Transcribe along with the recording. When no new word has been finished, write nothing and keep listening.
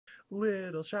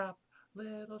Little shop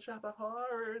of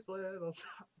horrors, little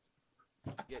shop.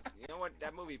 Yeah, you know what?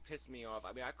 That movie pissed me off.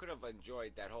 I mean, I could have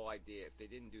enjoyed that whole idea if they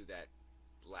didn't do that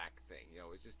black thing. You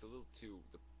know, it was just a little too.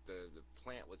 The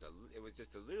plant was it was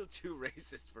just a little too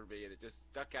racist for me, and it just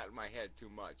stuck out in my head too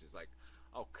much. It's like,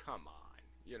 oh come on,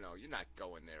 you know, you're not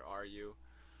going there, are you?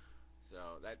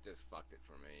 So that just fucked it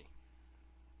for me.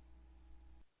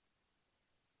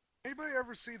 Anybody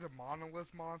ever see the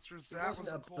monolith monsters? It That wasn't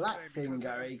was a a cool black thing thing,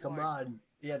 because it was Gary. Come like, on.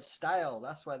 He had style.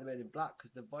 That's why they made it black,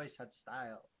 because the voice had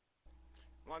style.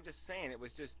 Well, I'm just saying, it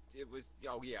was.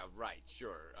 Oh yeah, right,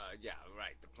 sure, yeah,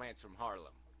 right. The plants from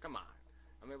Harlem. Come on.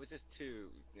 I mean, it was just too.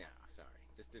 No, sorry,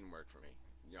 just didn't work for me.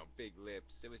 You know, big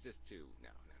lips. It was just too. No,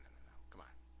 no, no, no, no. Come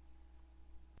on.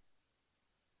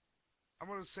 I'm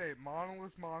gonna say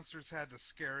monolith monsters had the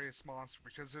scariest monster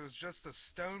because it was just a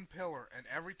stone pillar, and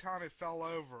every time it fell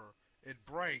over, it'd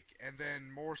break, and then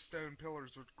more stone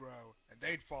pillars would grow, and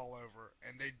they'd fall over,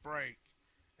 and they'd break,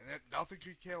 and then nothing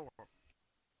could kill them.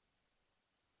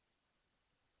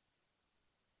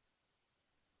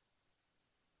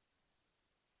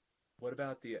 What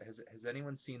about the has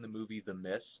anyone seen the movie The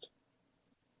Mist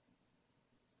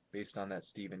based on that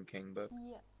Stephen King book?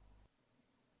 Yeah.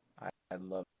 I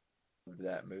loved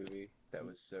that movie. That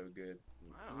was so good.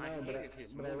 I don't know. I No, hated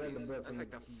his but I read the movies. book That's and like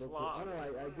the the book. Oh fog. no,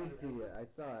 I did see it. I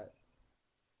saw it.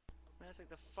 Man, that's like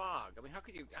the fog. I mean, how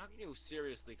can you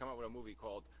seriously come up with a movie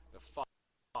called The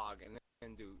Fog and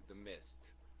then do The Mist?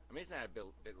 I mean, isn't that a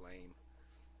bit lame?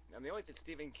 I mean, the only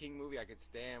Stephen King movie I could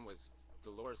stand was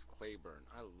Dolores Claiborne.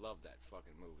 I love that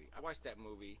fucking movie. I watched that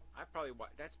movie.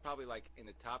 That's probably like in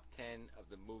the top 10 of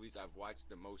the movies I've watched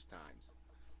the most times.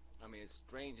 I mean, it's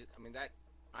strange. I mean that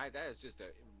is just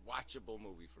a watchable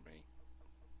movie for me.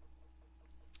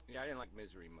 Yeah, I didn't like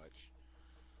Misery much.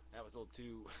 That was a little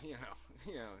too,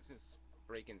 just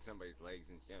breaking somebody's legs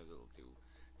and that was a little too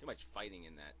much fighting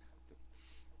in that.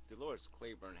 Dolores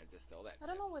Claiborne had just all that. I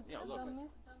don't know, with Look. The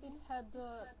Mist, it had,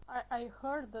 I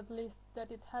heard at least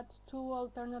that it had two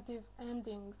alternative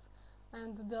endings.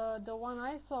 And the one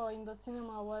I saw in the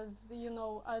cinema was,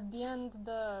 at the end,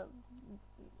 the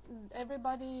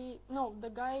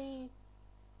guy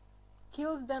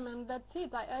kills them and that's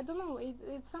it. I don't know,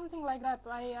 it's something like that.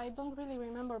 I don't really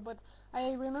remember, but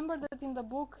I remember that in the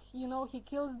book, he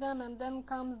kills them and then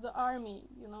comes the army,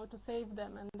 to save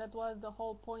them, and that was the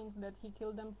whole point, that he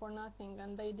killed them for nothing,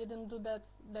 and they didn't do that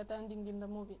ending in the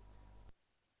movie,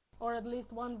 or at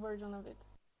least one version of it.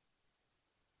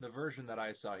 The version that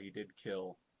I saw, he did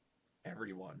kill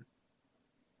everyone.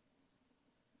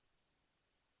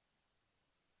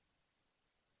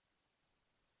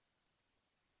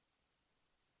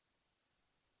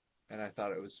 And I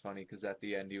thought it was funny because at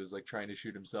the end he was like trying to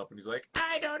shoot himself and he's like,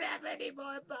 I don't have any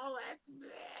more bullets.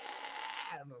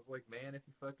 And I was like, man, if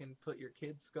you fucking put your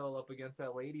kid's skull up against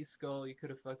that lady's skull, you could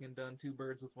have fucking done two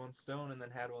birds with one stone and then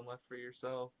had one left for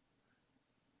yourself.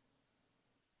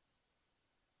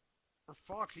 Or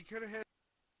fuck, he could have hit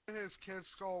his kid's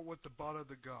skull with the butt of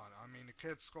the gun. I mean, the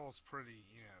kid's skull's pretty,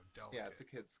 delicate. Yeah, it's a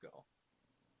kid's skull.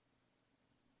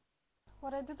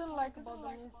 What I didn't like about The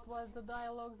Mist was the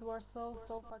dialogues were so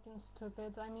fucking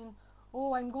stupid. I mean,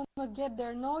 oh, I'm gonna get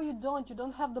there. No, you don't. You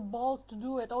don't have the balls to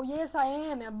do it. Oh, yes, I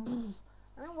am. And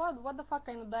I mean, what the fuck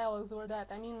kind of dialogues were that?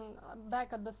 I mean,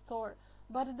 back at the store.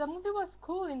 But the movie was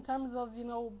cool in terms of,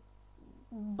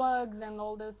 bugs and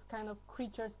all this kind of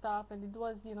creature stuff, and it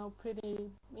was,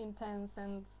 pretty intense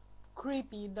and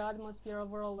creepy. The atmosphere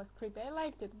overall was creepy. I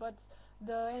liked it, but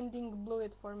the ending blew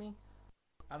it for me.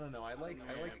 I don't know. I like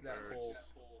that whole.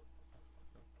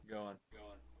 Go on.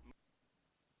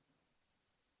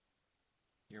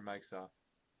 Your mic's off.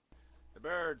 The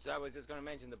Birds. I was just gonna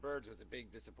mention the Birds was a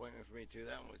big disappointment for me too.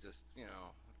 That one was just,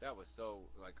 that was so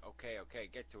like, okay,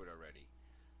 get to it already,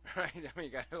 right? I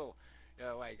mean, you got you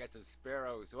got those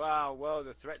sparrows. Wow, whoa,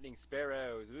 the threatening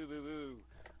sparrows. Woo, woo, woo.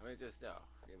 I mean, it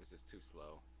was just too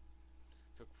slow.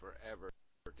 Took forever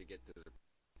to get to the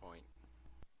point.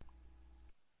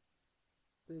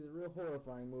 See, the real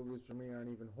horrifying movies for me aren't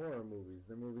even horror movies.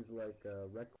 They're movies like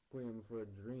Requiem for a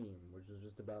Dream, which is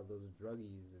just about those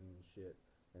druggies and shit.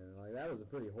 And like that was a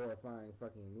pretty horrifying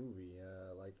fucking movie.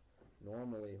 Like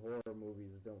normally horror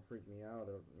movies don't freak me out,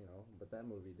 but that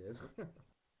movie did.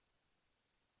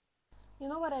 You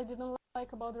know what I didn't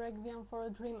like about Requiem for a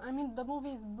Dream? I mean, the movie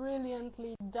is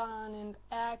brilliantly done and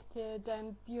acted,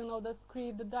 and the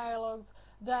script, the dialogues,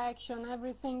 the action,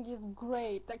 everything is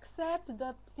great, except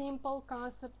the simple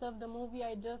concept of the movie.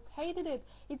 I just hated it.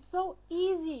 It's so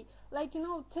easy. Like,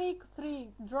 take three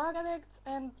drug addicts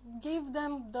and give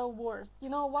them the worst. You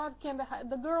know what can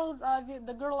the girl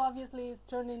obviously is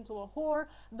turned into a whore.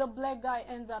 The black guy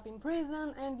ends up in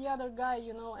prison, and the other guy,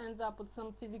 ends up with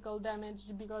some physical damage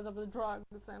because of the drugs.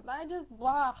 And I just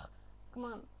blah. Come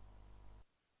on.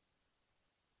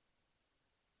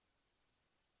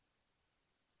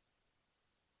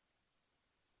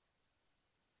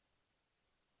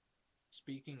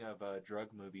 Speaking of drug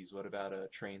movies, what about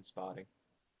Train Spotting?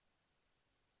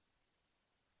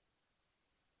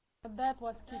 That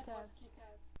was kick-ass.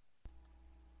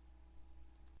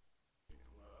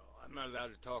 Well, I'm not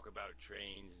allowed to talk about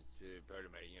trains. It's part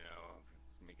of my,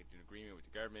 make an agreement with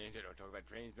the government. I don't talk about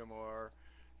trains no more.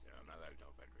 So I'm not allowed to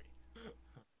talk about trains.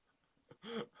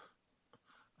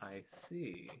 I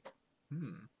see.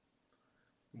 Hmm.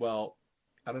 Well,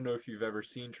 I don't know if you've ever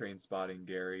seen Train Spotting,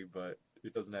 Gary, but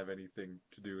it doesn't have anything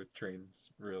to do with trains,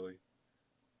 really.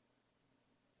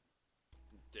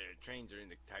 The trains are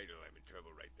in the title. I'm in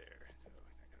trouble right there. So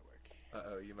it's not gonna work.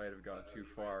 Uh-oh, you might have gone too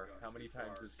far. How many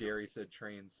times has Gary said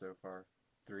trains so far?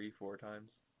 3, 4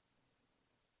 times?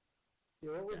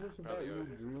 Yeah, what was Yeah, this about probably you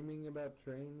dreaming about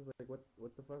trains? Like, what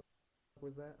the fuck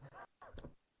was that?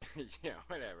 Yeah,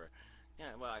 whatever.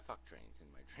 Yeah, well, I fuck trains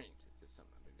in my dreams. It's just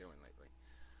something I've been doing lately.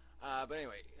 But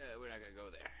anyway, we're not gonna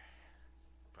go there.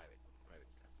 Private stuff.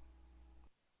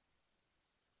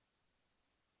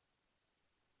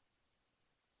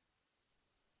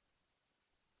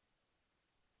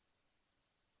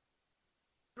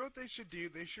 You know what they should do?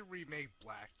 They should remake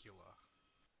Blackula.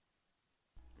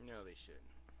 No, they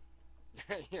shouldn't.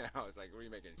 It's like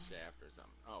remaking Shaft or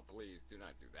something. Oh, please do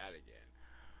not do that again.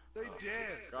 They Oh,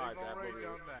 did. God, They've that already movie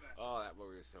was. done that. Oh, that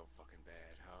movie was so fucking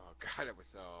bad. Oh, God, it was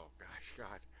so. Gosh,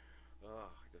 God.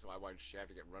 Oh, that's why I wanted Shaft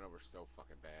to get run over so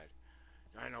fucking bad.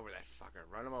 Run over that fucker.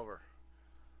 Run him over.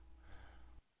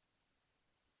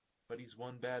 But he's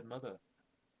one bad mother.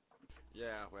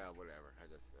 Yeah, well, whatever. I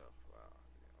just, well,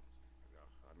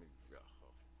 I mean,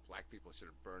 black people should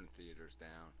have burned theaters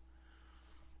down.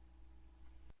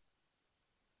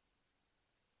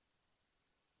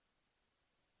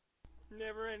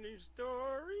 Never Ending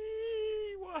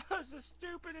Story was the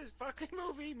stupidest fucking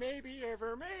movie maybe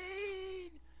ever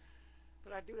made.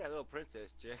 But I do that little princess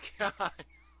chick.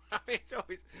 I mean,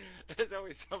 there's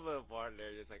always some little part in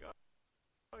there, just like, oh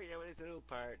yeah, well, this little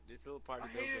part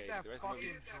I is hated okay. that The rest of the fucking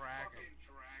movie, dragon.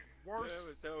 Worst, it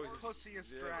was so,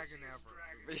 pussiest yeah, dragon ever.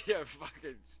 yeah,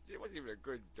 fucking, it wasn't even a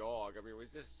good dog. I mean, it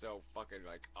was just so fucking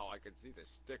like, oh, I could see the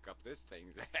stick up this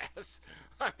thing's ass.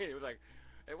 I mean, it was like,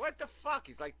 hey, what the fuck?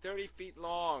 He's like 30 feet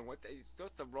long. He's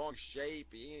just the wrong shape.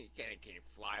 He can't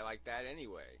fly like that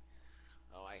anyway.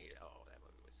 Oh, that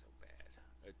movie was so bad.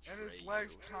 And his Atreyu.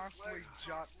 legs constantly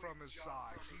jut from his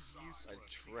sides. He's useless.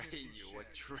 Atreyu. Shit.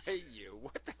 Atreyu.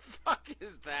 What the fuck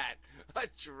is that?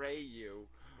 Atreyu.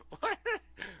 What?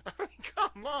 I mean,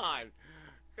 come on.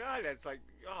 God, that's like,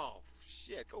 oh,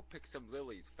 shit. Go pick some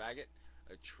lilies, faggot.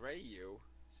 Atreyu.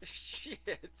 Shit.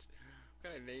 What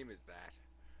kind of name is that?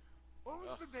 What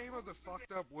was Ugh. the name of the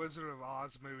fucked up Wizard of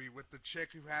Oz movie with the chick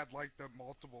who had like the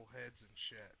multiple heads and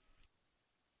shit?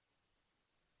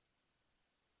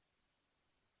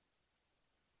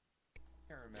 I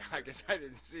can't remember. I guess I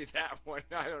didn't see that one.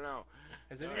 I don't know.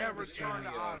 Has No, anyone Yeah, ever seen Return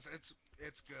to the Oz.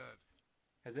 It's good.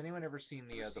 Has anyone ever seen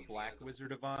the Black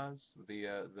Wizard of Oz?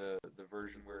 The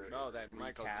version where Oh, it's that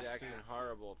Michael recasted? Jackson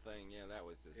horrible thing. Yeah, that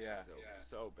was just Yeah.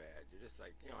 so bad. You're just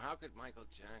like, how could Michael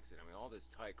Jackson? I mean, all this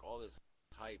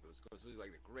hype. It was supposed to be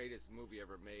like the greatest movie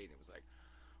ever made. It was like,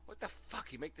 what the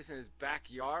fuck? You make this in his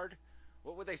backyard?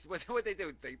 What would they? What would they do?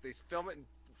 They film it in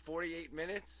 48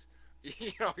 minutes?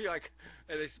 You're like,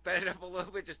 and they sped it up a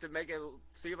little bit just to make it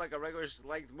seem like a regular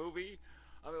length movie.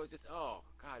 I mean, it was just, oh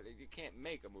god, you can't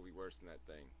make a movie worse than that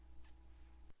thing.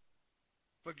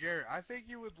 But Gary, I think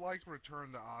you would like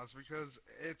Return to Oz because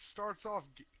it starts off.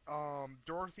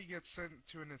 Dorothy gets sent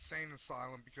to an insane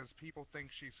asylum because people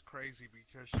think she's crazy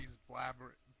because she's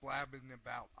blabbing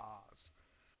about Oz.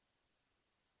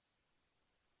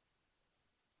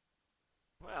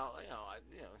 Well,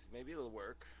 maybe it'll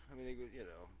work. I mean,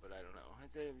 but I don't know. I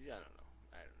don't know.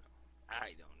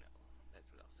 I don't know. That's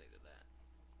what I'll say to that.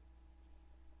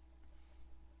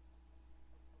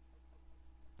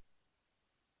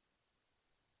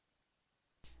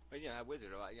 But yeah,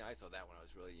 Wizard. I saw that when I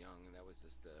was really young, and that was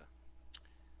just.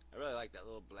 I really like that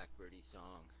little Blackbirdy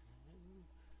song.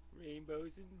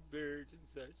 Rainbows and birds and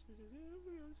such. It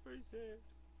was very sad.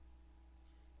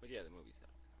 But yeah, the movie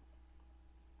sucked.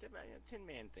 The Tin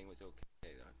Man thing was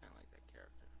okay though. I kind of like that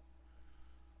character.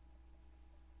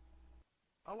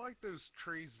 I like those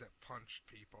trees that punched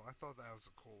people. I thought that was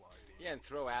a cool idea. Yeah, and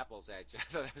throw apples at you. I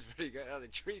thought that was pretty good. Oh, the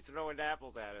trees throwing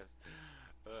apples at us.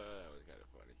 That was kind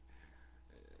of funny.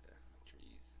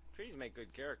 Trees. Trees make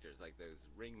good characters, like those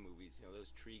Ring movies. You know,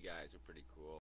 those tree guys are pretty cool.